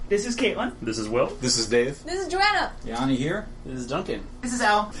This is Caitlin. This is Will. This is Dave. This is Joanna. Yanni here. This is Duncan. This is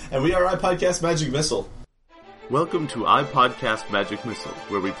Al. And we are iPodcast Magic Missile. Welcome to iPodcast Magic Missile,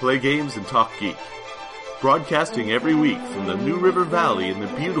 where we play games and talk geek. Broadcasting every week from the New River Valley in the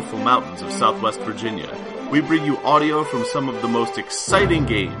beautiful mountains of Southwest Virginia, we bring you audio from some of the most exciting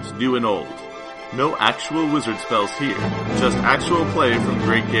games, new and old. No actual wizard spells here, just actual play from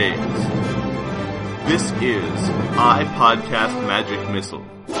great games. This is iPodcast Magic Missile.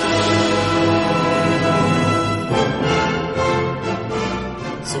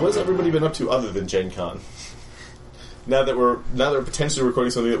 So what has everybody been up to other than Gen Con? Now that we're potentially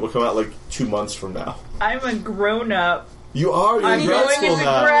recording something that will come out like 2 months from now. I'm a grown-up. You are? You're I'm in grad going school into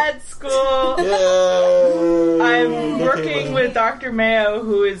now. grad school. Yay! I'm working with Dr. Mayo,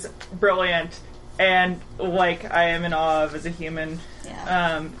 who is brilliant, and, like, I am in awe of as a human.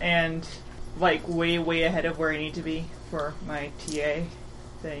 Yeah. And, like, way, way ahead of where I need to be for my TA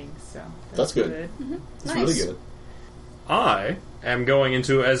thing, so... That's good. Mm-hmm. It's Nice. really good. I am going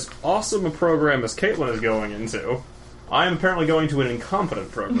into as awesome a program as Caitlin is going into. I am apparently going to an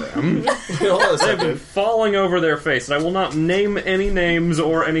incompetent program. Hold on a They've been second. falling over their face, and I will not name any names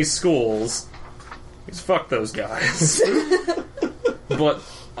or any schools. Because fuck those guys. But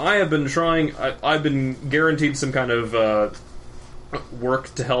I have been trying... I've been guaranteed some kind of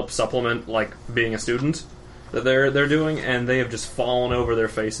work to help supplement, like, being a student that they're doing, and they have just fallen over their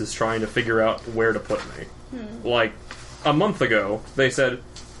faces trying to figure out where to put me. Like, a month ago, they said,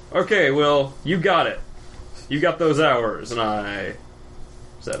 okay, well, you got it. You got those hours. And I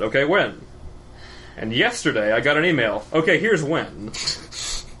said, okay, when? And yesterday, I got an email. Okay, here's when.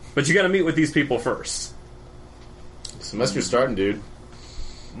 But you gotta meet with these people first. Semester's starting, dude.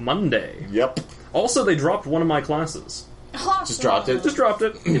 Monday. Yep. Also, they dropped one of my classes. Awesome. Just dropped it. Just dropped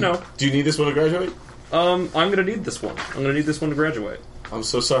it, you know. Do you need this one to graduate? I'm gonna need this one. I'm gonna need this one to graduate. I'm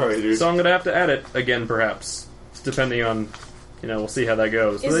so sorry, dude. So I'm gonna have to add it again, perhaps. Depending on, we'll see how that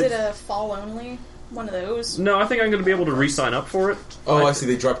goes. Is But it a fall only? One of those? No, I think I'm going to be able to re-sign up for it. Oh, I see.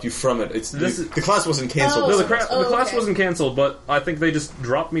 They dropped you from it. The class wasn't canceled. No, Oh. the class okay. wasn't canceled, but I think they just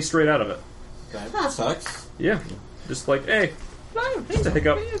dropped me straight out of it. That sucks. Yeah. Just like, hey, just a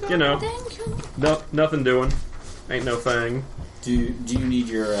hiccup. Nothing doing. Ain't no thing. Do you need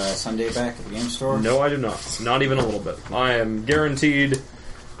your Sunday back at the game store? No, I do not. Not even a little bit. I am guaranteed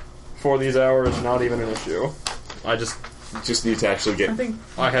for these hours, not even an issue. I just need to actually get...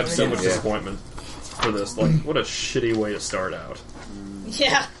 I have so much Yeah. disappointment for this. Like, what a shitty way to start out.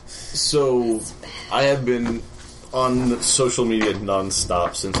 Yeah. So, I have been on social media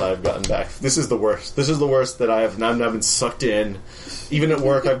nonstop since I've gotten back. This is the worst. This is the worst that I've been sucked in. Even at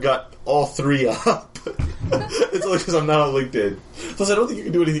work, I've got all 3 up. It's only because I'm not on LinkedIn. Plus, I don't think you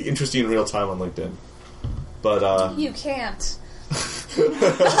can do anything interesting in real time on LinkedIn. But, You can't.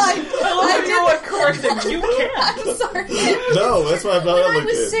 I know what correcting you can. I'm sorry. no, that's why I'm not When on I LinkedIn.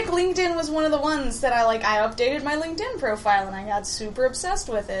 was sick, LinkedIn was one of the ones that I updated my LinkedIn profile and I got super obsessed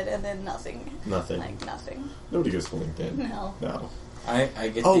with it, and then nothing. Nothing. Like, nothing. Nobody goes to LinkedIn. No. I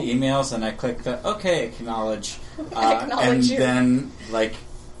get the emails and I click the okay, acknowledge. Acknowledge and you. then,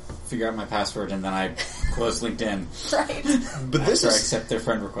 figure out my password and then I close LinkedIn. Right. But this After I is... accept their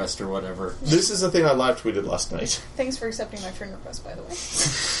friend request or whatever. This is the thing I live tweeted last night. Thanks for accepting my friend request, by the way.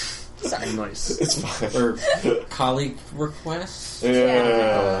 Sorry. Nice. It's fine. Or colleague requests.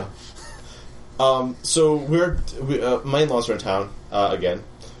 Yeah. So my in-laws are in town again,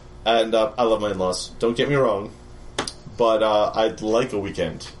 and I love my in-laws. Don't get me wrong, but I'd like a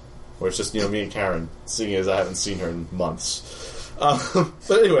weekend where it's just me and Karen, seeing as I haven't seen her in months. But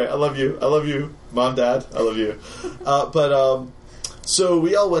anyway, I love you, Mom, Dad, I love you. So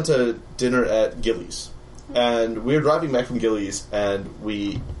we all went to dinner at Gillies, and we were driving back from Gillies, and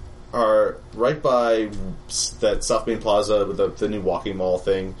we are right by that South Main Plaza with the new walking mall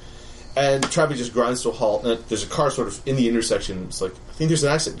thing, and traffic just grinds to a halt, and there's a car sort of in the intersection. It's like, I think there's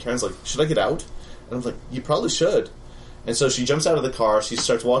an accident. Karen's like, should I get out? And I'm like, you probably should. And so she jumps out of the car, she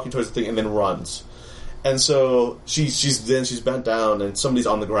starts walking towards the thing, and then runs. And so she's bent down, and somebody's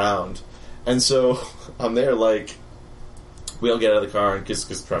on the ground. And so I'm there, like, we all get out of the car because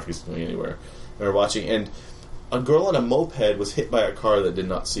traffic isn't going anywhere. And we're watching, and a girl on a moped was hit by a car that did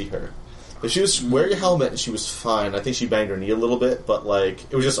not see her. But she was wearing a helmet, and she was fine. I think she banged her knee a little bit, but,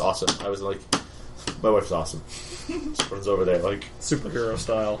 it was just awesome. I was like, my wife's awesome. She runs over there, Superhero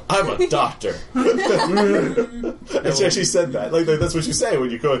style. I'm a doctor. And she actually said that. That's what you say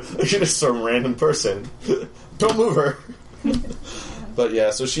when you go, you're just some random person. Don't move her. But yeah,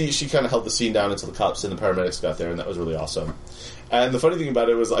 so she kind of held the scene down until the cops and the paramedics got there, and that was really awesome. And the funny thing about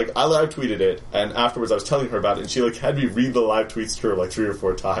it was, like, I live tweeted it, and afterwards I was telling her about it, and she, like, had me read the live tweets to her, like, 3 or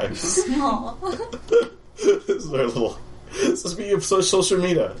 4 times. This is our little... Speaking of social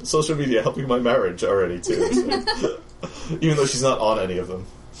media helping my marriage already, too. So. Even though she's not on any of them.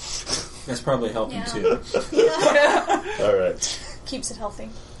 That's probably helping, too. Alright. Keeps it healthy.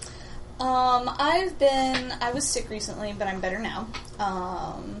 I was sick recently, but I'm better now.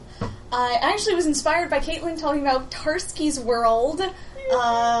 I actually was inspired by Caitlin talking about Tarski's World,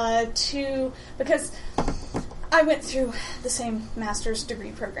 because I went through the same master's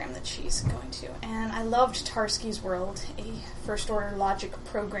degree program that she's going to, and I loved Tarski's World, a first-order logic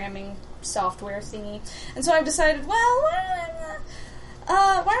programming software thingy. And so I've decided, well, why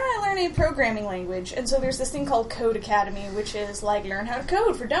don't I learn a programming language? And so there's this thing called Code Academy, which is like learn how to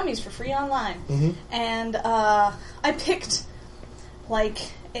code for dummies for free online. Mm-hmm. And I picked, like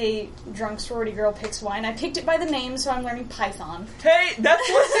a drunk sorority girl picks wine. I picked it by the name, so I'm learning Python. Hey, that's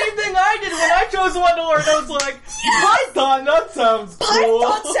the same thing I did when I chose one to learn. I was like, Python, that sounds cool.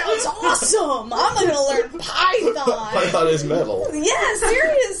 Python sounds awesome. I'm going to learn Python. Python is metal. Yeah,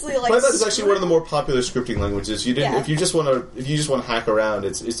 seriously. Like, Python is actually one of the more popular scripting languages. If you just want to hack around,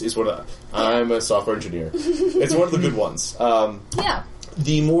 it's one of. I'm a software engineer. It's one of the good ones. Yeah.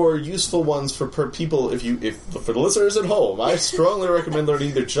 The more useful ones for people, if for the listeners at home, I strongly recommend learning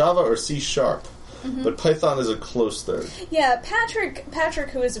either Java or C#. Mm-hmm. But Python is a close third. Yeah, Patrick,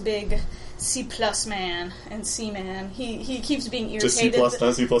 who is a big C+ man and C man, he keeps being irritated.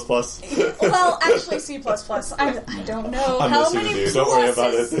 Just C++, not C++. Well, actually C++. I don't know I'm how many pluses. Don't worry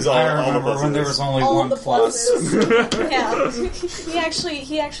about it. There's I remember when there was only all one the plus. Yeah, he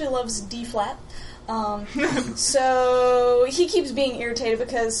actually loves D flat. So he keeps being irritated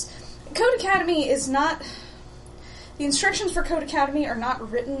because Code Academy is not... The instructions for Code Academy are not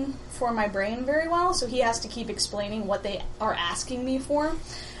written for my brain very well, so he has to keep explaining what they are asking me for.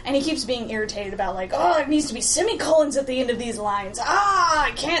 And he keeps being irritated about, like, it needs to be semicolons at the end of these lines.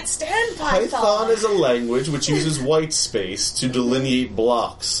 I can't stand Python. Python is a language which uses white space to delineate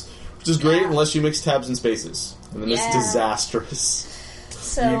blocks, which is great unless you mix tabs and spaces. And then it's disastrous.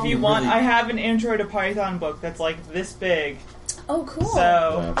 So, if you want, I have an intro to Python book that's like this big. Oh, cool.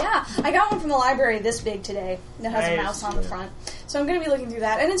 So, yeah, I got one from the library this big today that has a mouse on the front. So I'm going to be looking through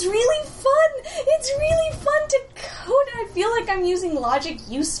that, and it's really fun. It's really fun to code. I feel like I'm using logic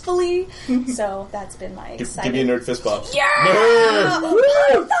usefully. So that's been my exciting... Give me a nerd fist bump. Yeah!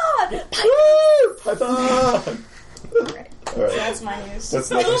 Nerd! Python! Alright. So that's my news.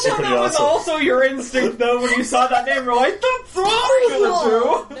 That's actually pretty that was awesome. also your instinct, though, when you saw that name. You're like, that's what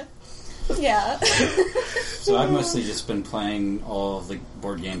I'm gonna do. Yeah. So I've mostly just been playing all of the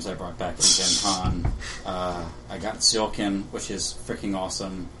board games I brought back from Gen Con. I got Zilkin, which is freaking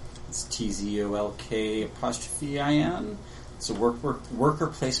awesome. It's TZOLK''IN. It's a worker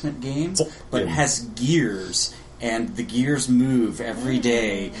placement game, but it has gears, and the gears move every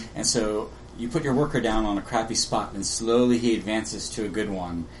day, and so you put your worker down on a crappy spot, and slowly he advances to a good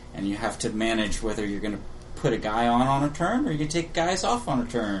one, and you have to manage whether you're going to put a guy on a turn, or you can take guys off on a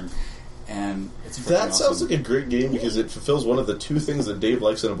turn. And it's that sounds like a great game because it fulfills one of the two things that Dave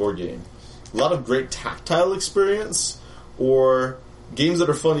likes in a board game: a lot of great tactile experience, or games that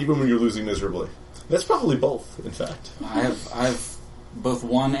are fun even when you're losing miserably. That's probably both, in fact. I've both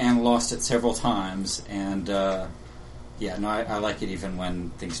won and lost it several times, and I like it even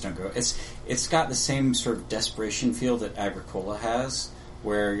when things don't go. It's got the same sort of desperation feel that Agricola has,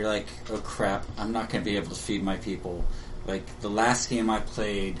 where you're like, oh crap, I'm not going to be able to feed my people. Like the last game I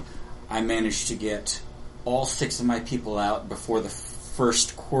played, I managed to get all 6 of my people out before the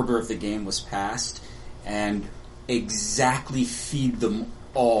first quarter of the game was passed, and exactly feed them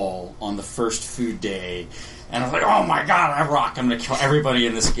all on the first food day. And I was like, oh my god, I rock, I'm going to kill everybody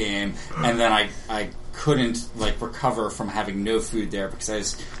in this game. And then I couldn't recover from having no food there because I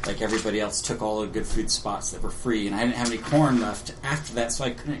was like everybody else took all the good food spots that were free, and I didn't have any corn left after that, so I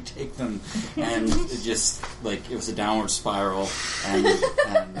couldn't take them, and it just it was a downward spiral, and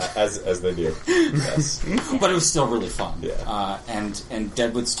as they do. Yes. But it was still really fun. Yeah. And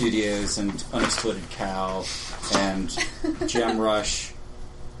Deadwood Studios and Unexploded Cow and Gem Rush,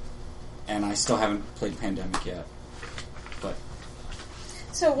 and I still haven't played Pandemic yet. But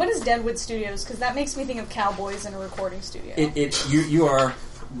so what is Deadwood Studios? Because that makes me think of cowboys in a recording studio. You are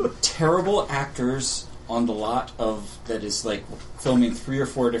terrible actors on the lot that is filming 3 or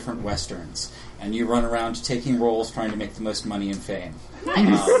 4 different westerns, and you run around taking roles trying to make the most money and fame.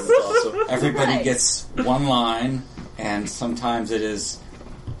 Nice. Awesome. Everybody gets one line, and sometimes it is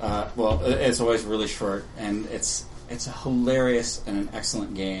it's always really short, and it's a hilarious and an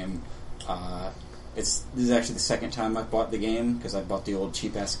excellent game. This is actually the second time I've bought the game, because I bought the old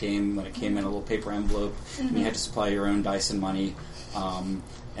cheap-ass game when it came in a little paper envelope, and you had to supply your own dice and money,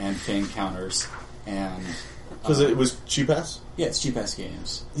 and fame counters, and... Because it was cheap-ass? Yeah, it's cheap-ass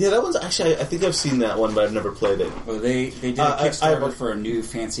games. Yeah, that one's actually... I think I've seen that one, but I've never played it. Well, they did a Kickstarter for a new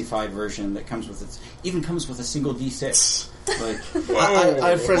fancified version that comes with even comes with a single D6. Like, I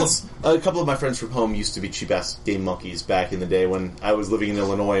have friends... A couple of my friends from home used to be cheap-ass game monkeys back in the day when I was living in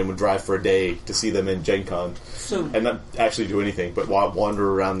Illinois and would drive for a day to see them in Gen Con. And not actually do anything, but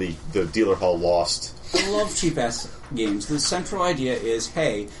wander around the dealer hall lost. I love cheap-ass games. The central idea is,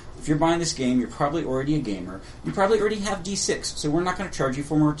 hey... If you're buying this game, you're probably already a gamer. You probably already have D6, so we're not going to charge you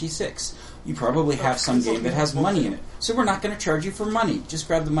for more D6. You probably have some game that has money in it, so we're not going to charge you for money. Just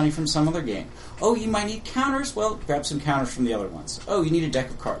grab the money from some other game. Oh, you might need counters? Well, grab some counters from the other ones. Oh, you need a deck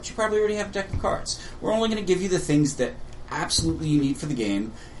of cards. You probably already have a deck of cards. We're only going to give you the things that absolutely you need for the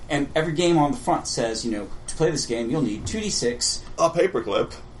game, and every game on the front says, to play this game, you'll need 2D6. A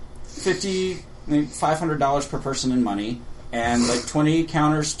paperclip. $500 per person in money. And 20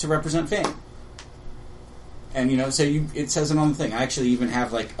 counters to represent fame. And so it says it on the thing. I actually even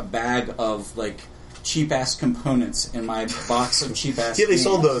have a bag of cheap ass components in my box of cheap ass. Yeah, they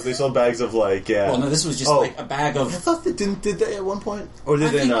sold those. They sold bags of yeah. Well, no, this was just a bag of. I thought they did they at one point, or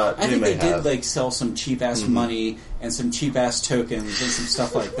did they not? I think they did sell some cheap ass money and some cheap ass tokens and some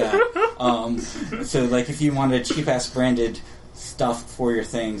stuff like that. So if you wanted cheap ass branded stuff for your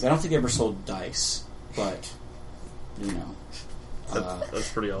things, I don't think they ever sold dice, but That's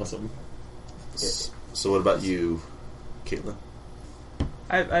pretty awesome. So what about you, Caitlin?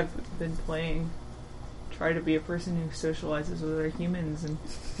 I've been playing. Try to be a person who socializes with other humans and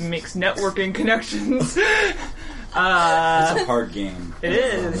makes networking connections. It's a hard game. It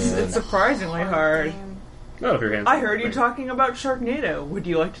is. It's surprisingly hard. No, if your hands. I heard you talking about Sharknado. Would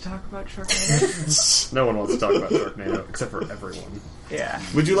you like to talk about Sharknado? No one wants to talk about Sharknado except for everyone. Yeah.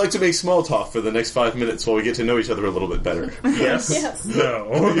 Would you like to make small talk for the next 5 minutes while we get to know each other a little bit better? Yes. Yes.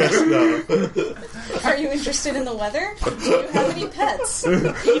 No. Yes. No. Are you interested in the weather? Do you have any pets?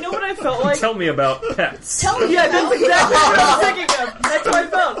 You know what I felt like? Tell me about pets. Tell me. Yeah, that's exactly what I was thinking of. That's what I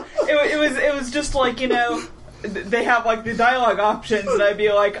felt. It was just they have the dialogue options, and I'd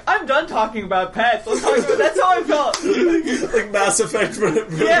be like, I'm done talking about pets. Let's talk about. That's how I felt. Like Mass Effect.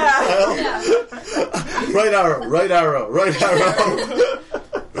 Yeah. Right arrow. Right arrow. Right arrow.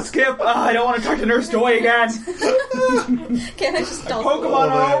 Skip. I don't want to talk to Nurse Joy again. Can't I just don't? Pokemon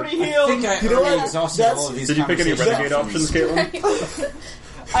are already healed. I think I already exhausted all of these. Did you pick any renegade options, Caitlin?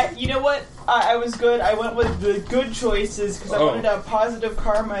 You know what? I was good. I went with the good choices because I wanted to have positive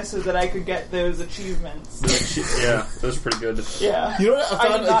karma so that I could get those achievements. Yeah, those are pretty good. Yeah. You know what?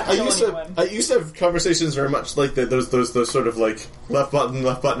 I did not kill I used to have conversations very much like that. Those sort of left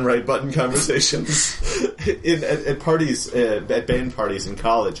button, right button conversations at parties, at band parties in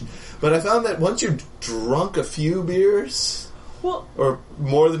college. But I found that once you've drunk a few beers. Well, or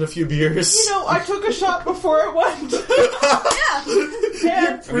more than a few beers. I took a shot before it went.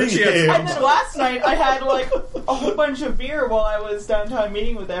 Yeah. And then last night I had a whole bunch of beer while I was downtown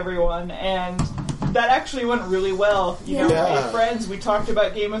meeting with everyone, and that actually went really well. We made friends. We talked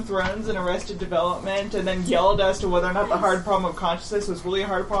about Game of Thrones and Arrested Development, and then yelled as to whether or not the hard problem of consciousness was really a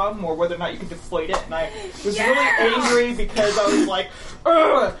hard problem, or whether or not you could deflate it. And I was really angry because I was like,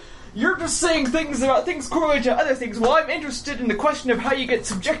 ugh! You're just saying things about things correlate to other things. Well, I'm interested in the question of how you get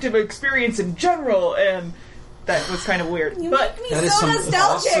subjective experience in general, and that was kind of weird. But that is some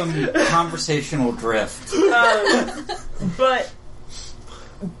awesome conversational drift. But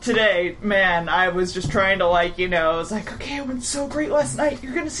today, man, I was just trying to I was like, okay, it went so great last night.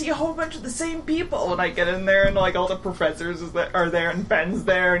 You're going to see a whole bunch of the same people. And I get in there and all the professors are there and Ben's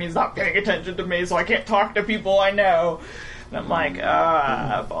there and he's not paying attention to me, so I can't talk to people I know. And I'm like,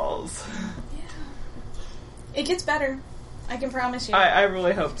 balls. Yeah. It gets better. I can promise you. I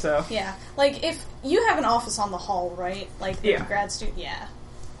really hope so. Yeah. If you have an office on the hall, right? The grad student,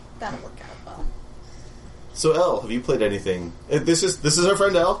 that'll work out well. So, Elle, have you played anything? This is our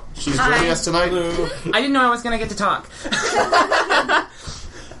friend Elle. She's joining us tonight. I didn't know I was going to get to talk.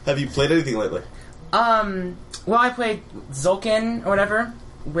 Have you played anything lately? Well, I played Zulkin or whatever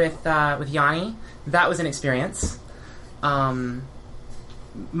with Yanni. That was an experience. My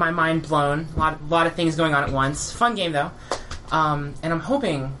mind blown. A lot of things going on at once. Fun game though. And I'm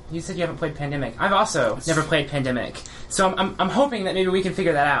hoping you said you haven't played Pandemic. I've also never played Pandemic, so I'm hoping that maybe we can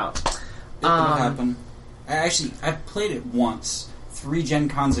figure that out. It will happen. I played it once 3 Gen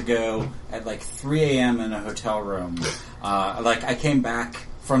Cons ago at 3 a.m. in a hotel room. I came back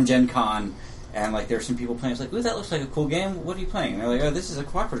from Gen Con And like there are some people playing. It's like, ooh, that looks like a cool game. What are you playing? And they're like, oh, this is a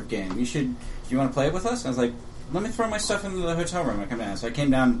cooperative game. Do you want to play it with us? And I was like, let me throw my stuff into the hotel room and come down. So I came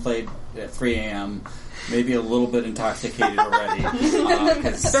down and played at 3 a.m. Maybe a little bit intoxicated already.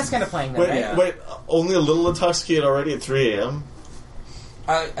 That's kind of playing though, right? Wait, only a little intoxicated already at 3 a.m.?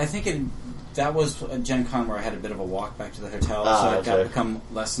 I think that was a Gen Con where I had a bit of a walk back to the hotel, so I got become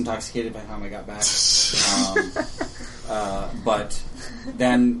less intoxicated by the time I got back. But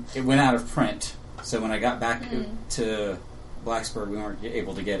then it went out of print, so when I got back to Blacksburg, we weren't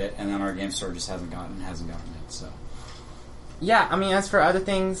able to get it, and then our game store just hasn't gotten it. So yeah, I mean, as for other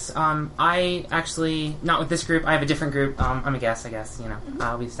things, I actually, not with this group, I have a different group. I'm a guest, I guess,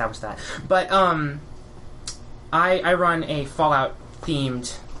 we established that. But I run a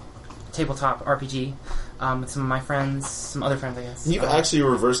Fallout-themed tabletop RPG with some of my friends, some other friends, I guess. You've actually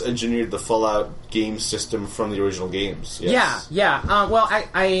reverse engineered the Fallout game system from the original games. Yes. Yeah. Well,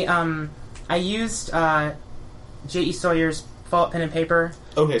 I used J.E. Sawyer's Fallout pen and paper.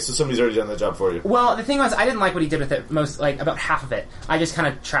 Okay, so somebody's already done that job for you. Well, the thing was, I didn't like what he did with it. About half of it. I just kind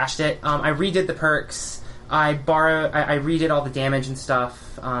of trashed it. I redid the perks. I redid all the damage and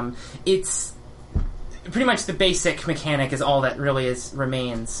stuff. It's pretty much the basic mechanic is all that really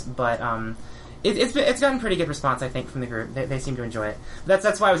remains. But it's gotten pretty good response, I think, from the group. They seem to enjoy it.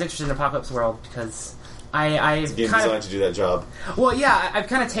 That's why I was interested in Apocalypse World, because it's a game designed to do that job. Well, yeah, I've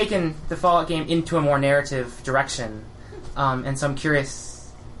kind of taken the Fallout game into a more narrative direction, and so I'm curious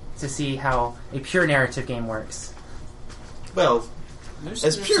to see how a pure narrative game works. Well,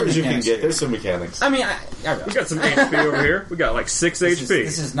 as pure as you can get, there's some mechanics. I mean, we got some HP over here. We got like 6 HP.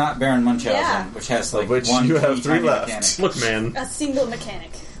 This is not Baron Munchausen, which has like one you have 3 left. Mechanic. Look, man, a single mechanic.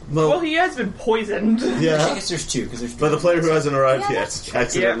 Well, he has been poisoned. Yeah, I guess there's 2 because there's. But the player who hasn't arrived yet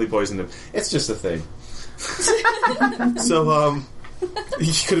accidentally poisoned him. It's just a thing. So,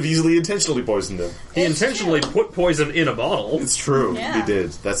 he could have easily intentionally poisoned him. He intentionally put poison in a bottle. It's true. Yeah. He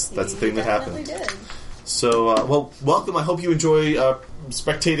did. That's the thing that happened. Did. So, well, welcome. I hope you enjoy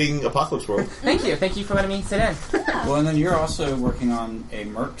spectating Apocalypse World. Thank you for letting me sit in. Well, and then you're also working on a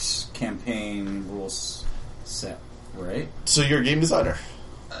Mercs campaign rules set, right? So you're a game designer.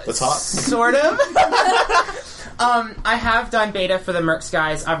 That's hot. Sort of. I have done beta for the Mercs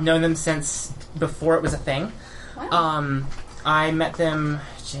guys. I've known them since before it was a thing. Wow. I met them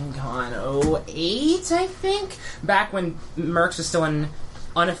Gen Con 08, I think, back when Mercs was still in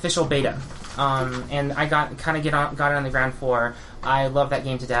unofficial beta. And I got it on the ground floor. I love that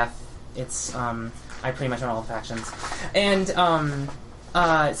game to death. It's I pretty much own all the factions. And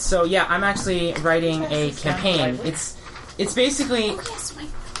so yeah, I'm actually writing a campaign. It's basically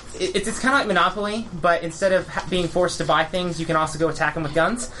it's kind of like Monopoly, but instead of being forced to buy things, you can also go attack them with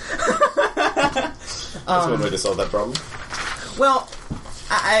guns. That's one way to solve that problem. Well,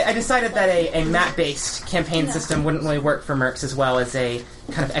 I decided that a map-based campaign system wouldn't really work for Mercs as well as a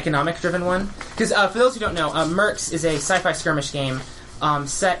kind of economic-driven one. Because for those who don't know, Mercs is a sci-fi skirmish game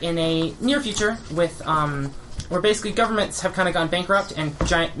set in a near future with where basically governments have kind of gone bankrupt and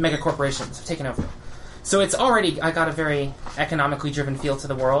giant mega corporations have taken over. So it's already got a very economically driven feel to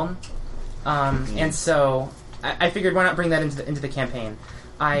the world, and so I figured why not bring that into the campaign.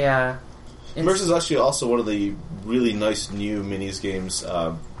 Mercs is actually also one of the really nice new minis games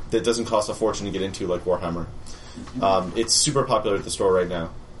that doesn't cost a fortune to get into, like Warhammer. It's super popular at the store right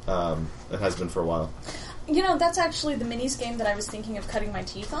now. It has been for a while. You know, that's actually the minis game that I was thinking of cutting my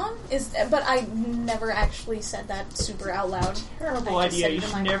teeth on. But I never actually said that super out loud. Terrible idea. You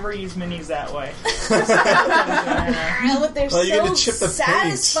should never use minis that way. They're you get to chip the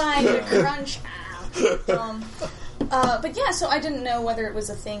satisfying to crunch. But yeah, so I didn't know whether it was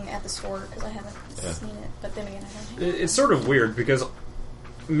a thing at the store because I haven't seen it. But then again, I don't know. It's sort of weird because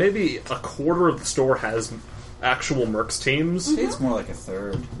maybe a quarter of the store has actual Mercs teams. It's more like a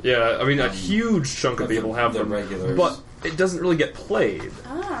third. Yeah, I mean, a huge chunk of people have them, regulars. but it doesn't really get played.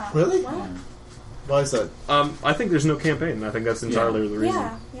 Really? Wow. Why is that? I think there's no campain. I think that's entirely the reason.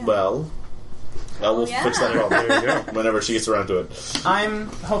 Yeah. Well, we'll fix that problem. There you go. Whenever she gets around to it. I'm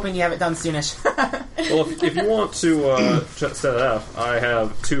hoping you have it done soonish. Well, if you want to set it up, I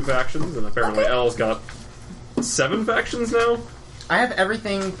have 2 factions, and apparently Elle's got 7 factions now. I have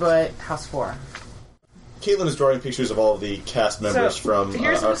everything but House 4. Caitlin is drawing pictures of all of the cast members from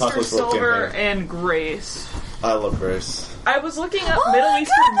here's our Mr. Apocalypse World Silver campaign. and Grace. I love Grace. I was looking up Oh Middle my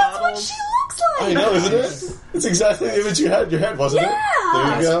Eastern god, that's models. what she looks like! I know, isn't it? It's exactly the image you had in your head, wasn't it? There you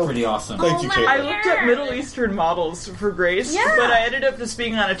That's go. pretty awesome. Thank you, my Caitlin. I looked up Middle Eastern models for Grace, but I ended up just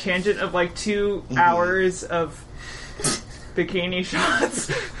being on a tangent of like 2 hours of bikini shots.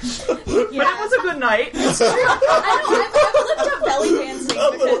 But it was a good night. I know, I've looked up belly dancing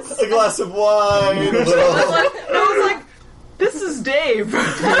because a glass of wine. I was like, this is Dave.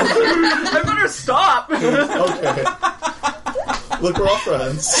 I better stop. Okay. Look, we're all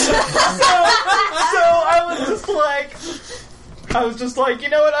friends. So I was just like, you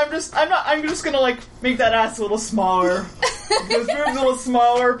know what? I'm just gonna like make that ass a little smaller. This room's a little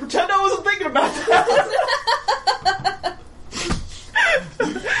smaller. Pretend I wasn't thinking about that.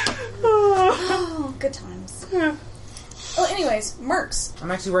 Oh, good times. Well, anyways, Mercs.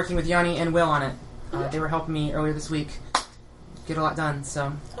 I'm actually working with Yanni and Will on it. They were helping me earlier this week get a lot done,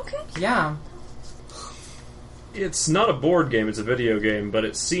 so... Okay. Yeah. It's not a board game, it's a video game, but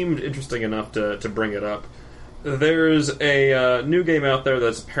it seemed interesting enough to bring it up. There's a new game out there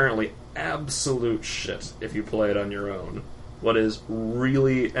that's apparently absolute shit if you play it on your own. What is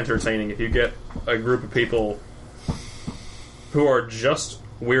really entertaining if you get a group of people who are just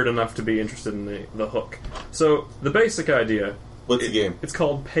weird enough to be interested in the hook. So, the basic idea... What's the game? It's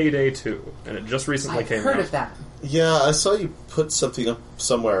called Payday 2, and it just recently came out. I've heard of that. Yeah, I saw you put something up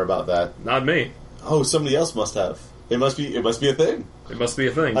somewhere about that. Not me. Oh, somebody else must have. It must be a thing. It must be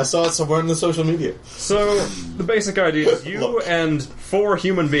a thing. I saw it somewhere in the social media. So, the basic idea is you and 4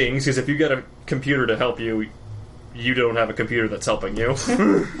 human beings, because if you get a computer to help you, you don't have a computer that's helping you.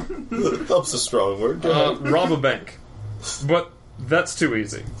 Help's a strong word. Rob a bank. But that's too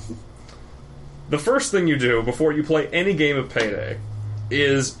easy. The first thing you do before you play any game of Payday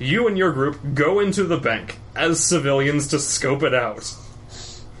is you and your group go into the bank as civilians to scope it out.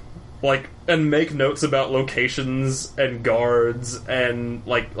 And make notes about locations and guards, and,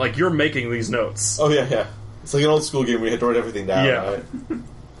 like you're making these notes. Oh, yeah. It's like an old school game where you had to write everything down, right?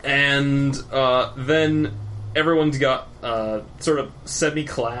 And then everyone's got sort of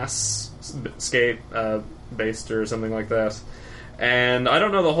semi-class based or something like that. And I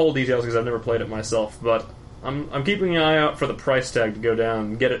don't know the whole details because I've never played it myself, but I'm keeping an eye out for the price tag to go down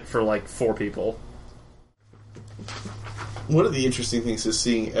and get it for, 4 people. One of the interesting things is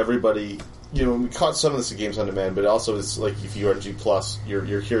seeing everybody... You know, we caught some of this at Games on Demand, but also it's like if you are G+,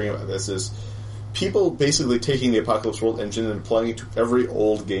 you're hearing about this, is people basically taking the Apocalypse World engine and applying it to every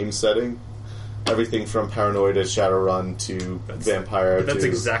old game setting. Everything from Paranoia to Shadowrun to Vampire. That's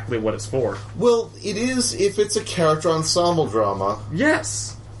exactly what it's for. Well, it is if it's a character ensemble drama.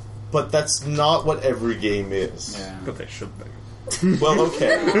 Yes! But that's not what every game is. Yeah. But they should be. Well,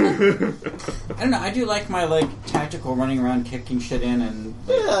 okay. I don't know. I do like my tactical running around kicking shit in and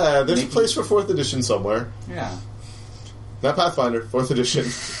yeah. There's a place for 4th edition somewhere. Yeah. Not Pathfinder, 4th edition.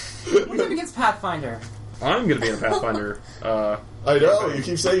 We're going against Pathfinder. I'm going to be in Pathfinder. I know. You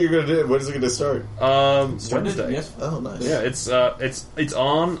keep saying you're going to do it. When is it going to start? Wednesday. Yes. Oh, nice. Yeah, it's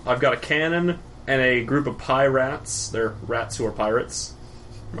on. I've got a cannon and a group of pirates. They're rats who are pirates.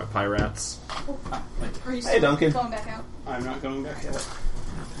 My pirates. Are you Hey, Duncan. going back out? I'm not going back yet.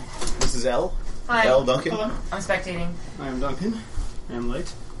 This is L. Hi. L. Duncan. Hello. I'm spectating. I'm Duncan. I'm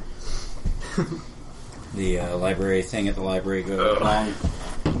late. The library thing at the library go along.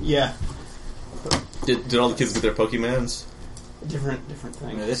 Yeah. Did all the kids get their Pokemans? Different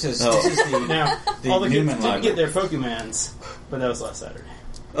thing. No, this is Oh. the Now, the all the kids Newman did library. get their Pokemans, but that was last Saturday.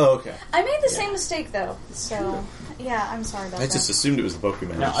 Oh, okay. I made the same mistake though, so yeah, I'm sorry about I that. just assumed it was the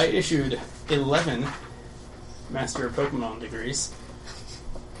Pokemans. Now, I issued 11 Master of Pokemon degrees.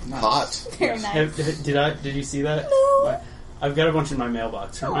 Hot. Very nice. Did you see that? No. I've got a bunch in my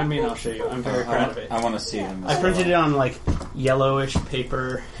mailbox. Remind me and I'll show you. I'm very proud of it. I want to see them. I printed it on yellowish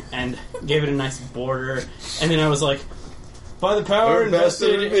paper and gave it a nice border, and then I was like, by the power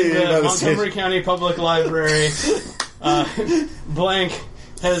invested in the Montgomery County Public Library, blank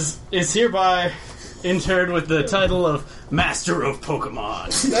is hereby interred with the title of Master of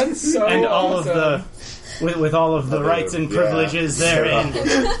Pokemon. That's so And all awesome. of the with all of the rights and privileges therein.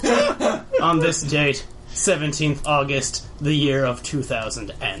 On this date, 17th August, the year of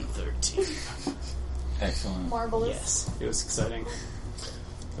 2013. Excellent. Marvelous. Yes, it was exciting.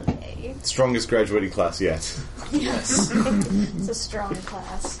 Okay. Strongest graduating class yet. Yes. It's a strong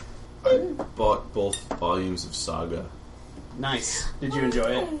class. I bought both volumes of Saga. Nice. Did you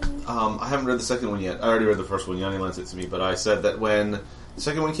enjoy it? I haven't read the second one yet. I already read the first one. Yanni lent it to me, but I said that when the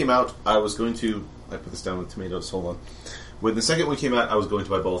second one came out, I was going to... I put this down with tomatoes. Hold on. When the second one came out, I was going to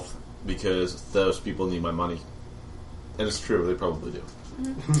buy both because those people need my money. And it's true. They probably do.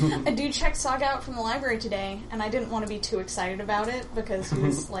 I do check Saga out from the library today, and I didn't want to be too excited about it because he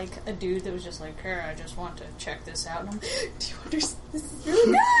was like a dude that was just like, "Here, I just want to check this out." And I'm, do you understand? This is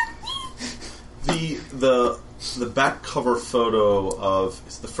really good. The the back cover photo of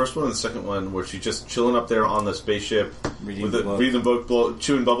it's the first one and the second one where she's just chilling up there on the spaceship reading the book,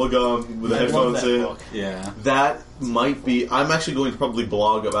 chewing bubblegum with the headphones in. Book. Yeah, that might be. I'm actually going to probably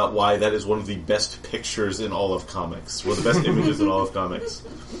blog about why that is one of the best pictures in all of comics. One of the best images in all of comics.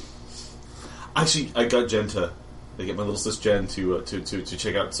 Actually, I got Jen to get my little sis Jen to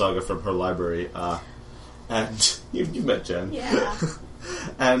check out Saga from her library, and you met Jen, Yeah.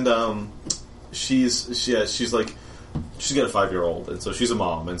 and she's like. She's got a 5-year-old, and so she's a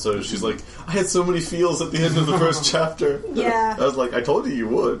mom, and so she's like, I had so many feels at the end of the first chapter. Yeah. I was like, I told you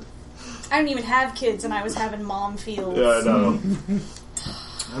would. I didn't even have kids, and I was having mom feels. Yeah, I know.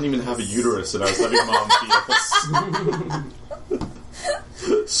 I don't even have a uterus, and I was having mom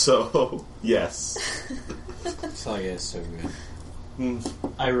feels. So, yes. Saga is so good.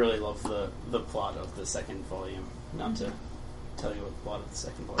 I really love the plot of the second volume. Not to tell you what the plot of the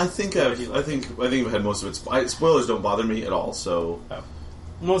second volume. I think I've had most of it. Spoilers don't bother me at all. So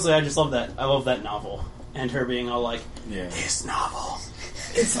mostly, I just love that. I love that novel and her being all like, "This novel,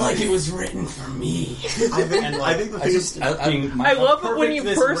 it's like it was written for me." I think the thing is, I love it when you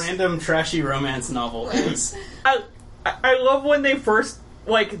this first random trashy romance novel is. I love when they first.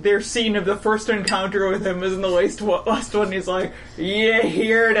 Like, their scene of the first encounter with him is in the last one. He's like, yeah,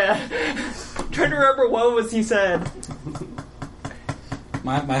 here to... I'm trying to remember what was he said.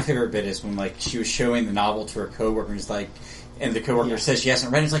 My favorite bit is when, like, she was showing the novel to her coworkers, like, and the coworker says she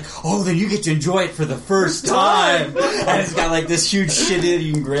hasn't read it. It's like, oh, then you get to enjoy it for the first time. And it's got, like, this huge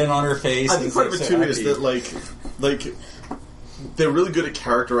shit-eating grin on her face. I think part of it, too, is that, like, they're really good at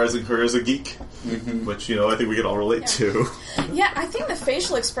characterizing her as a geek, which, I think we can all relate to. Yeah, I think the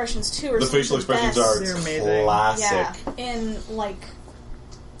facial expressions, too, are the facial expressions best. are classic. Yeah, in, like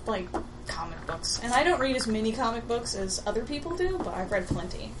comic books. And I don't read as many comic books as other people do, but I've read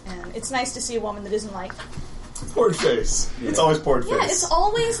plenty. And it's nice to see a woman that isn't like... Poured face. Yeah. It's always poured face. Yeah, it's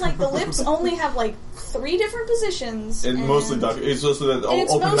always, like, the lips only have, like, 3 different positions. And mostly duck... It's just that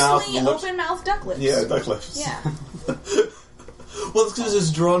open mouth... open mouth duck lips. Yeah, duck lips. Yeah. Well, it's because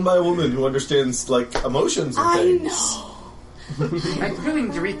it's drawn by a woman who understands, like, emotions and things. I know. I really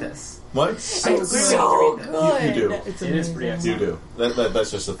need to read this. What? It's so good. You do. It is pretty excellent. You do.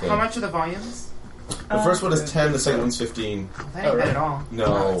 That's just the thing. How much are the volumes? The first one is 10, the second one's 15. That ain't bad at all.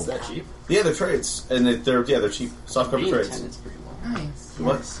 No. Is that cheap? Yeah, they're trades. And they're cheap. Softcover trades. 10 is pretty low. Nice.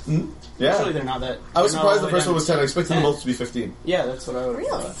 What? Mm-hmm. Yeah. Actually, they're not that... I was surprised the first one was 10. I expected them both to be 15. Yeah, that's what I would...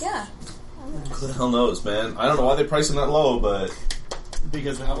 Really? Yeah. Who the hell knows, man? I don't know why they price them that low, but...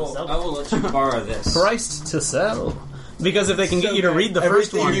 Because I will let you borrow this. Priced to sell. Because if they can get you to read the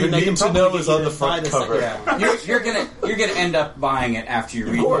first Everything one, you then they need can to probably know get is you on to the front buy cover. second one. You're gonna end up buying it after you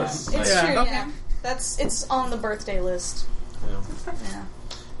read it. course. Like, It's true, yeah. It's on the birthday list. Yeah.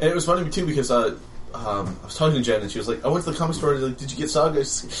 And it was funny, too, because I was talking to Jen, and she was like, I went to the comic store, and like, did you get Saga?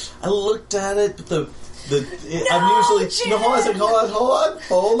 I looked at it, but I'm usually... No, hold on a second,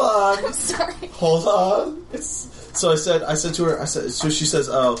 hold on. I'm sorry. Hold on. So I said to her, so she says,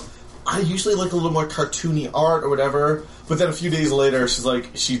 oh, I usually like a little more cartoony art or whatever. But then a few days later, she's like,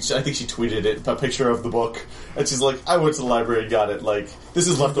 I think she tweeted it, a picture of the book, and she's like, I went to the library and got it. Like, this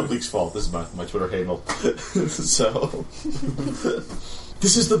is Left Oblique's fault. This is my Twitter handle. So,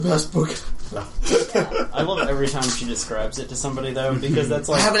 this is the best book. No. I love every time she describes it to somebody, though, because that's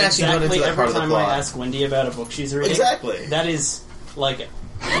like I haven't actually gone into that part every of the time I plot. ask Wendy about a book she's reading. Exactly. That is like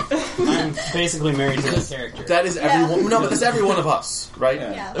I'm basically married to that character. That is everyone. No, but that's every one of us, right?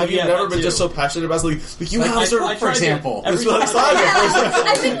 Yeah. Have you Yeah, never that been too. just so passionate about like you Like, have I certain, for example. Every That's what time- I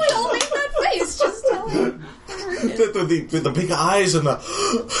I think we all make that face. Just tell him. with the big eyes and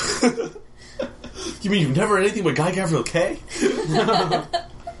the. You mean you've never read anything with Guy Gavriel Kay?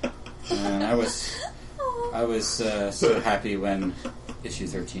 And I was so happy when issue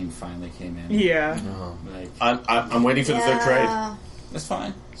 13 finally came in. Yeah. Like, I'm waiting for the third trade it's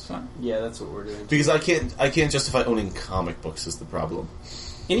fine. It's fine. Yeah, that's what we're doing. because I can't justify owning comic books is the problem.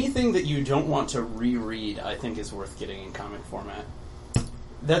 Anything that you don't want to reread, I think, is worth getting in comic format.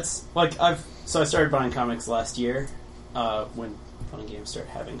 That's like I started buying comics last year when Fun and Games started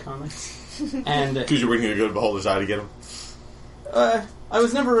having comics, and Because you're waiting to go to Beholder's Eye to get them. I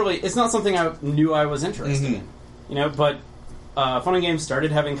was never really. It's not something I knew I was interested in, But Fun and Games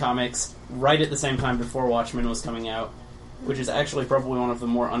started having comics right at the same time before Watchmen was coming out, which is actually probably one of the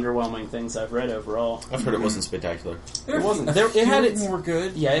more underwhelming things I've read overall. I've heard it wasn't spectacular. It wasn't. It had its more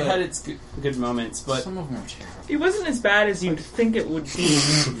good. Yeah, it had its good moments, but some of them are terrible. It wasn't as bad as you'd think it would be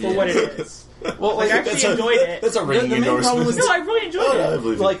for what it is. well, Like, I actually enjoyed it. That's a ringing The main problem endorsement. was- No, I really enjoyed Oh, yeah, I it.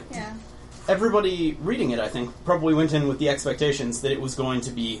 believe you. like Yeah. everybody reading it, I think, probably went in with the expectations that it was going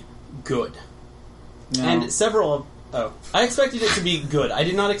to be good. No. And several of... I expected it to be good. I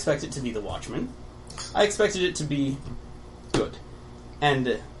did not expect it to be The Watchmen. I expected it to be good.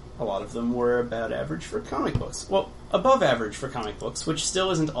 And a lot of them were about average for comic books. Well, above average for comic books, which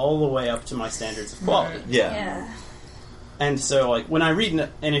still isn't all the way up to my standards of quality. Yeah. And so, like, when I read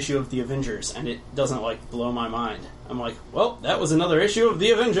an issue of The Avengers and it doesn't, like, blow my mind, I'm like, well, that was another issue of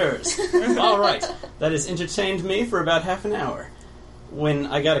The Avengers. All right. That has entertained me for about half an hour. When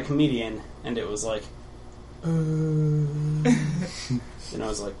I got a comedian and it was like, and I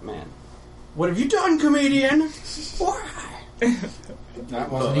was like, man, what have you done, comedian? Why?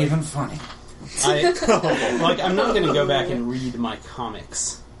 That wasn't even funny. I'm not going to go back and read my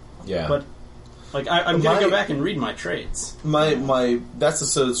comics. Yeah. But, like, I'm going to go back and read my trades. That's the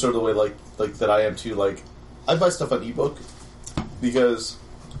sort of the way, like that I am too. Like, I buy stuff on ebook because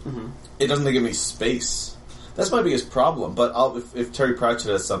it doesn't give me space. That's my biggest problem. But if Terry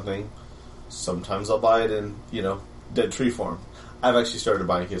Pratchett has something, sometimes I'll buy it in, dead tree form. I've actually started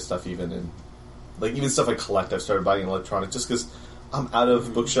buying his stuff even in, even stuff I collect, I've started buying in electronic just because I'm out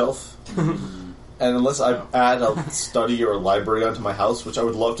of bookshelf. And unless I add a study or a library onto my house, which I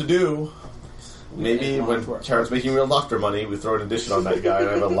would love to do, maybe when Karen's making real doctor money, we throw an addition on that guy and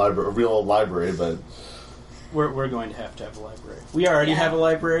I have a real library, but... We're going to have a library. We already have a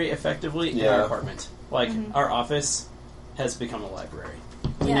library, effectively, in our apartment. Our office has become a library.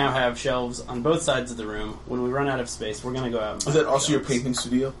 We now have shelves on both sides of the room. When we run out of space, we're going to go out and buy Is that also shelves. your painting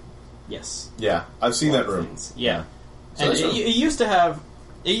studio? Yes. Yeah, I've seen that room. Yeah. So And it used to have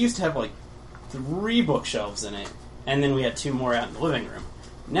 3 bookshelves in it, and then we had 2 more out in the living room.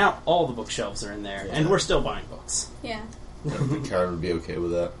 Now all the bookshelves are in there, and we're still buying books. Yeah. Karen would be okay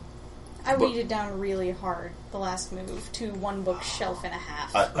with that. I weeded down really hard the last move to 1 bookshelf and a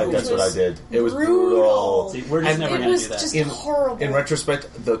half. That's what I did. It was brutal. See, we're just never It going to was do that. just horrible. In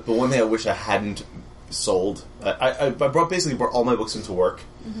retrospect, the one thing I wish I hadn't sold, I basically brought all my books into work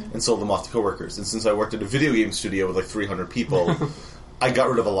and sold them off to coworkers. And since I worked at a video game studio with 300 people, I got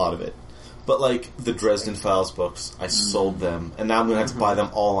rid of a lot of it. But the Dresden Files books, I sold them, and now I'm going to have to buy them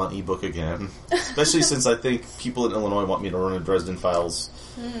all on ebook again. Especially since I think people in Illinois want me to run a Dresden Files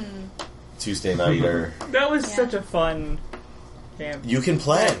Tuesday night or... That was such a fun game. You can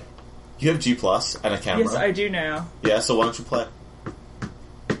play. You have G Plus and a camera. Yes, I do now. Yeah, so why don't you play?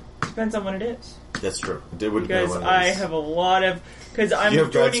 Depends on what it is. That's true. It would Because I have a lot of... Because I'm You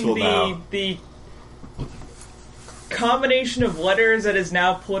have grad joining school now. the combination of letters that is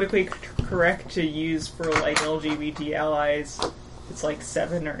now politically correct to use for LGBT allies. It's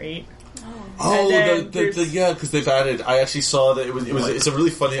 7 or 8. Oh, because they've added. I actually saw that it was. It's a really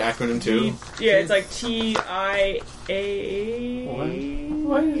funny acronym too. It's TIA.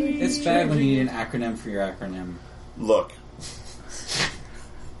 What? It's bad when you need an acronym for your acronym. Look,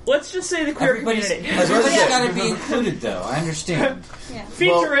 let's just say the queer Everybody's community. got to be included, though. I understand.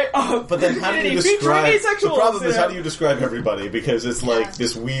 Feature it. Oh, but then how do you describe? The problem is how do you describe everybody? Because it's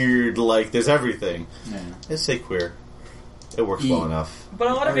this weird. There's everything. Yeah. Let's say queer. It works well enough.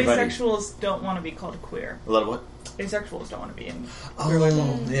 But a lot of Everybody. asexuals don't want to be called queer. A lot of what? Asexuals don't want to be in.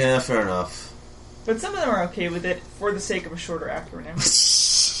 Yeah, fair enough. But some of them are okay with it for the sake of a shorter acronym.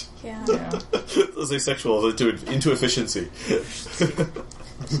 Yeah. Those asexuals into efficiency.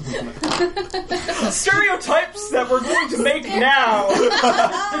 Stereotypes that we're going to make now.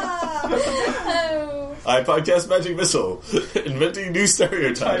 I podcast Magic Missile, inventing new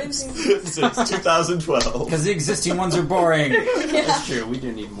stereotypes since 2012. Because the existing ones are boring. That's true. We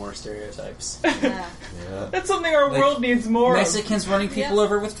do need more stereotypes. Yeah. That's something our world needs more of. Mexicans running people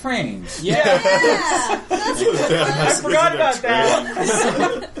over with trains. Yeah. Yeah. I forgot about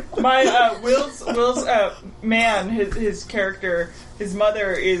that. My Will's man, his character, his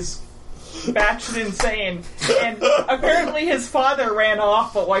mother is batshit insane, and apparently his father ran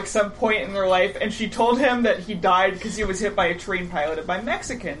off at some point in their life, and she told him that he died because he was hit by a train piloted by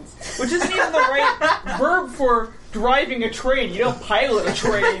Mexicans, which isn't even the right verb for driving a train. You don't pilot a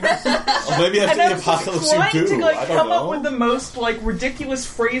train. Well, maybe after the apocalypse you trying do. to I don't come know. up with the most ridiculous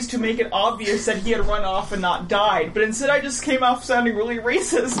phrase to make it obvious that he had run off and not died, but instead I just came off sounding really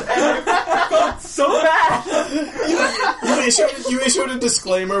racist, and I felt so bad. You issued a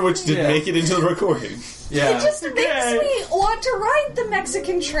disclaimer which didn't make it into the recording. Yeah. It just makes me want to ride the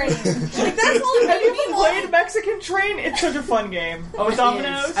Mexican train. That's all it Have you made me ever want. played Mexican Train? It's such a fun game. Oh, With it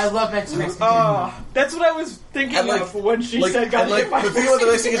dominoes? is. I love Mexican. That's what I was thinking of when she said got hit by the thing about the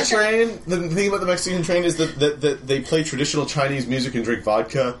Mexican train. The thing about the Mexican train is that they play traditional Chinese music and drink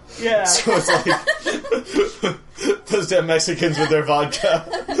vodka. Yeah. So it's those damn Mexicans with their vodka.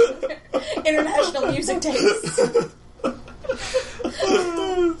 International music tastes.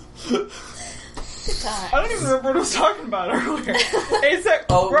 Good I don't even remember what I was talking about earlier. It's that,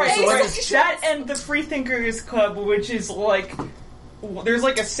 that and the Freethinkers Club, which is like, there's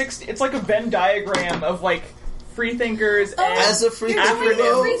like it's like a Venn diagram of like freethinkers and as a freethinker,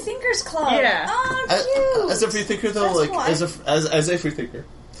 though, Freethinkers Club. Yeah. Oh, cute. As a freethinker, though, That's like cool. as a freethinker,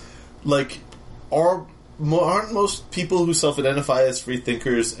 like aren't most people who self-identify as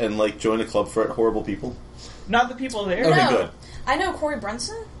freethinkers and like join a club for it horrible people? Not the people there. Okay, No. good. I know Corey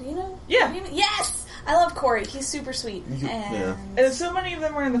Brunson. Do you know? Yeah. Yes! I love Corey. He's super sweet. Yeah. And so many of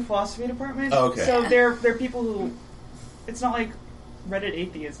them are in the philosophy department. Oh, okay. So they're people who. It's not like Reddit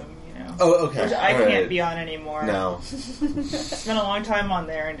atheism, you know. Oh, okay. Which I All can't right. be on anymore. No. Spent a long time on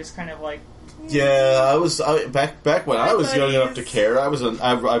there and just kind of like. Yeah, I was back when I was young enough to buddies. care. I was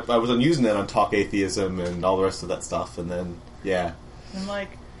on using that on Talk Atheism and all the rest of that stuff, and then I'm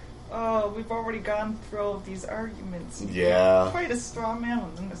like, oh, we've already gone through all of these arguments. Yeah. Fight a strong man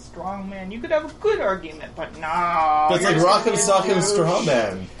within a strong man. You could have a good argument, but no. That's like you're Rock'em just Sock'em a Straw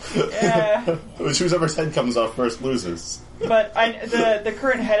Man. Yeah. Which whoever's head comes off first loses. But the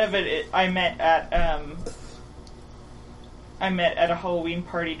current head of it, I met at a Halloween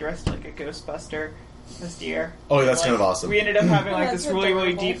party dressed like a Ghostbuster this year. Oh, that's Like, kind of awesome. We ended up having like That's this really,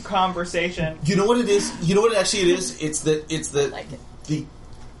 really adorable. deep conversation. You know what it is? You know what actually it is? It's that Like it.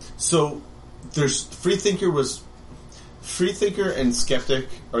 So there's Freethinker and Skeptic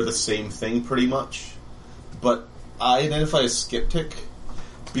are the same thing pretty much, but I identify as Skeptic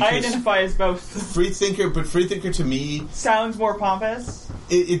because I identify as both. Freethinker to me Sounds more pompous.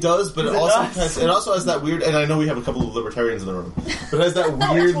 it does, but it It also does. has that weird. And I know we have a couple of libertarians in the room, but it has that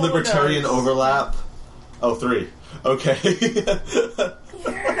weird totally libertarian does. overlap. Oh, 3. Okay.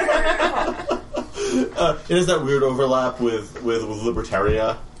 It has that weird overlap with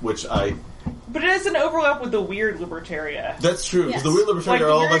Libertaria, which But it has an overlap with the weird Libertaria. that's true. Yes. The weird Libertaria Like are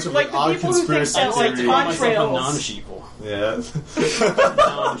all a the bunch of weird- like like the odd people who think conspiracy that, like, theories. I call myself a contrails. non-sheeple. Yeah.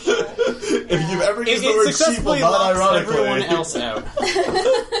 Non-sheeple. If you've ever used the It word sheeple, successfully not locks ironically. everyone else out.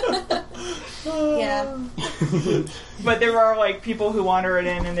 Yeah. But there are like people who wander it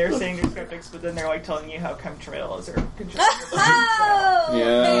in and they're saying they're skeptics, but then they're like telling you how chemtrails are controlling your Oh!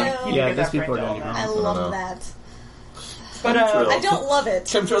 Yeah. man. You Yeah, get those that people are print doing it all wrong. I know. love that. But Chemtrails. I don't love it.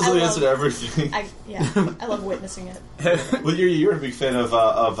 Chemtrails I are the love- answer to everything. I love witnessing it. Well, you're a big fan of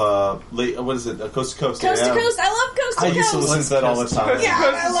what is it? Coast to Coast. Coast yeah. to Coast. I love Coast to I Coast. used to listen to that all the time. Coast to Yeah,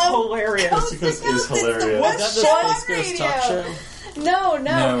 Coast I is love hilarious. Coast to Coast is It's the hilarious. best Is that the show on Space Ghost radio. talk show? No.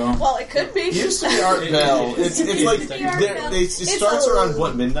 No. Well, it could be. It used to be Art Bell. It's like be Art Bell. it It's starts a- around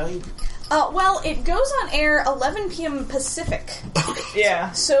what, midnight? Well, it goes on air 11 p.m. Pacific,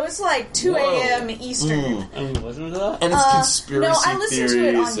 Yeah. so it's like 2 a.m. Eastern. And you listen to that? And it's conspiracy no, I listened to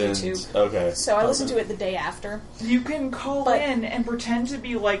it on theories and YouTube. okay. So I listened to it the day after. You can call But- in and pretend to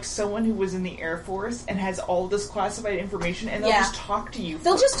be like someone who was in the Air Force and has all this classified information, and they'll Yeah. just talk to you.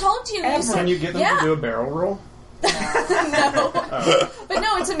 They'll just talk to you. And Ever. Can you get them Yeah. to do a barrel roll? no, but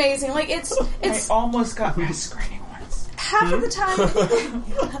no, it's amazing. Like it's I almost got mass screening once. half of the time.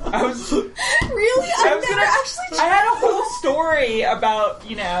 I was. Really, I I've was never gonna. actually. I had a whole story about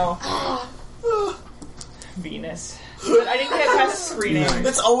Venus, but I didn't get past screening.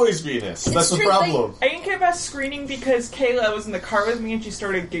 It's always Venus. That's the true, problem. I didn't get past screening because Kayla was in the car with me and she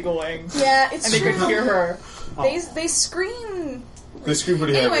started giggling, Yeah, it's and they true. could hear her. They scream. They scream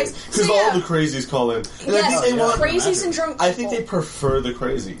pretty heavy Anyways, because so yeah. all the crazies call in. And I Yes, think they want. crazies and drunk people. I think they prefer the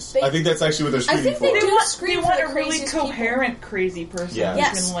crazies. They- I think that's actually what they're I screaming think for. they They do want, scream they for want the a really craziest people. coherent crazy person Yeah. who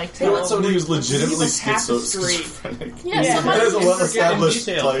Yes. can like They tell want somebody who's legitimately weave a tapestry. schizophrenic. Yeah, Yeah. somebody That is a who's- well-established,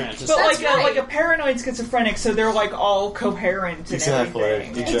 Detail like... fantasy. But That's right. like a paranoid schizophrenic, so they're like all coherent and Exactly,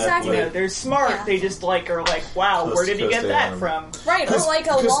 everything. exactly. You know, they're smart. Yeah. They just like are like, wow, Coast where to did he coast get that AM. from? Right, or like a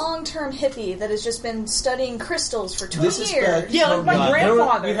 'cause- long-term hippie that has just been studying crystals for 20 This is years. bad. Yeah, like my God,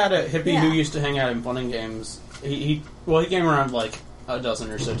 grandfather. We had a hippie Yeah. who used to hang out in fun and games. He came around like a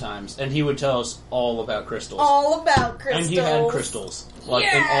dozen or so times, and he would tell us all about crystals. All about crystals. And he had crystals, like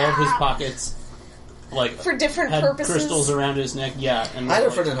in all of his pockets, like For different had purposes. crystals around his neck. Yeah, and I had a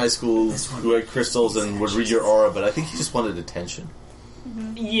like, friend in high school who had crystals and would read your aura, but I think he just wanted attention.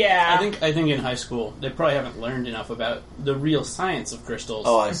 Yeah, I think in high school they probably haven't learned enough about the real science of crystals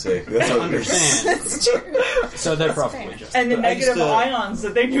Oh, I see. That's to what it is. understand. That's true. So they're probably fair. just. and the But I used negative to- ions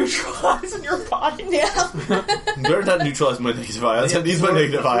that they neutralize in your body. Yeah. They're not neutralize my negative ions. I need my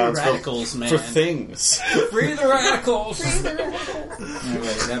negative ions radicals, man. for things. Free the radicals. Anyway,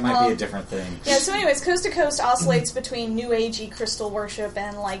 that might be a different thing. Yeah, so anyways, Coast to Coast oscillates between new agey crystal worship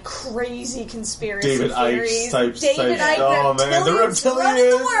and like crazy conspiracy David theories. Icke types. David Icke, Oh, man, the reptilians running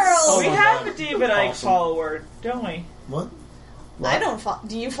the reptilians. world. We my have God. a David Icke Awesome. follower, don't we? What? I don't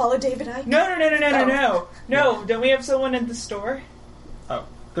do you follow David Icke? No. Don't we have someone in the store? Oh.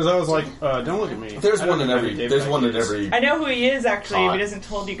 Because I was like, don't look at me. There's one in every. There's one in every. I know who he is actually. If he hasn't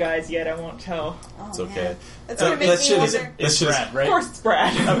told you guys yet, I won't tell. Oh, It's okay. Man. That's gonna make me wonder. It's Brad, right? Of course, it's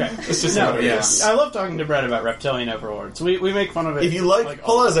Brad. Okay, It's just no, how it is. I love talking to Brad about reptilian overlords. We make fun of it. If you like,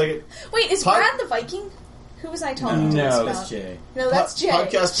 hold on a second. Wait, is Brad the Viking? Who was I talking to? No, about? that's Jay. No, that's Jay.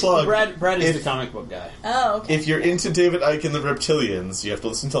 Podcast plug. Brad is the comic book guy. Oh, okay. If you're into David Icke and the Reptilians, you have to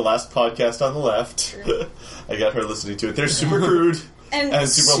listen to last podcast on the left. I got her listening to it. They're super crude and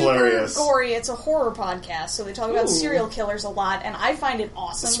super hilarious. Gory. It's a horror podcast, so they talk about serial killers a lot, and I find it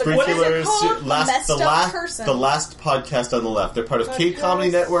awesome. But Sprinklers, what is it called? the last podcast on the left. They're part of Cave Comedy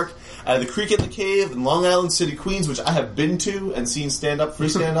Network out of the Creek in the Cave in Long Island City, Queens, which I have been to and seen stand-up, free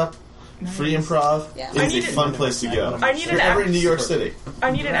stand-up. Free improv. Yeah. It is a fun place to go. I need if you're ever in New York City. I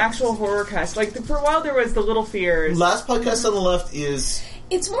need an actual horror cast. Like for a while, there was the Little Fears. Last podcast on the left is.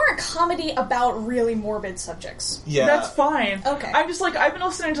 It's more a comedy about really morbid subjects. Yeah, that's fine. Okay. I'm just like I've been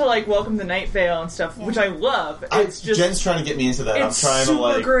listening to like Welcome to Night Vale and stuff, which I love. It's just Jen's trying to get me into that. I'm trying super to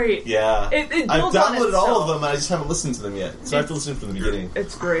like. Great. Yeah, it I've builds on downloaded all itself. of them. I just haven't listened to them yet, so I have to listen from the beginning.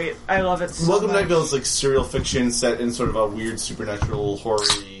 It's great. I love it. So Welcome to much. Night Vale is like serial fiction set in sort of a weird supernatural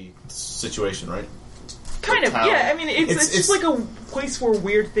horror-y situation, right? Kind of, town. yeah. I mean, it's just like a place where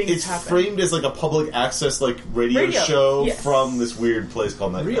weird things It's happen. framed as like a public access like radio show yes. from this weird place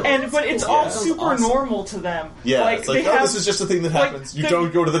called Night Vale. But it's all super normal to them. Yeah, like, it's like, they have, this is just a thing that like, happens. You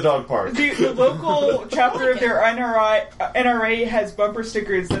don't go to the dog park. The local chapter of their NRA has bumper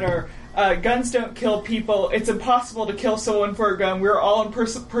stickers that are guns don't kill people. It's impossible to kill someone for a gun. We're all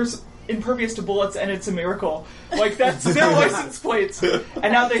impervious to bullets, and it's a miracle. Like, that's their license plates.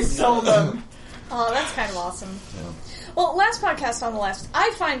 And now they sell them. Oh, that's kind of awesome. Yeah. Well, last podcast on the left,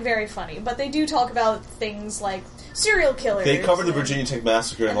 I find very funny, but they do talk about things like serial killers. They covered the Virginia Tech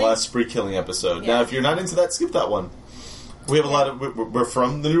Massacre in the last spree killing episode. Yeah. Now, if you're not into that, skip that one. We have a lot of... We're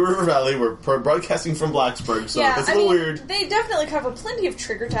from the New River Valley. We're broadcasting from Blacksburg, so it's a little weird. They definitely cover plenty of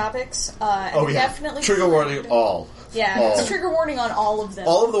trigger topics. Definitely trigger warning, all. Yeah, all. it's trigger warning on all of them.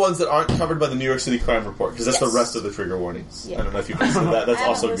 All of the ones that aren't covered by the New York City Crime Report, because that's Yes. the rest of the trigger warnings. Yeah. I don't know if you've listened to that. That's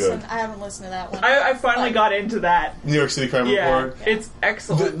also good. I haven't listened to that one. I finally got into that. New York City Crime Report. It's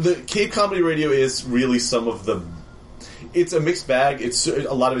excellent. The Cave Comedy Radio is really some of the... It's a mixed bag. It's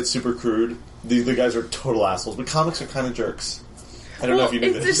a lot of it's super crude. The guys are total assholes, but comics are kind of jerks. I don't know if you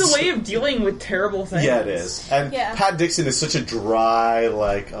knew this. It's a way of dealing with terrible things. Yeah, it is. And Pat Dixon is such a dry,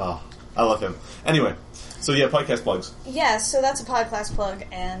 like, I love him. Anyway, so yeah, podcast plugs. Yeah, so that's a podcast plug,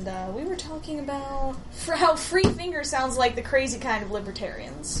 and we were talking about how Free Finger sounds like the crazy kind of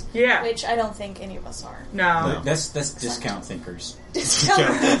libertarians. Yeah. Which I don't think any of us are. No. That's discount thinkers.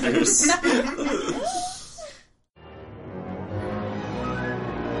 Discount thinkers.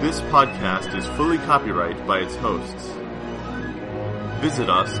 This podcast is fully copyrighted by its hosts. Visit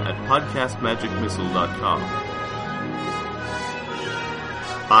us at podcastmagicmissile.com.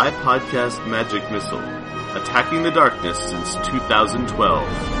 I Podcast Magic Missile, attacking the darkness since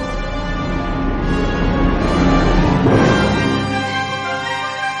 2012.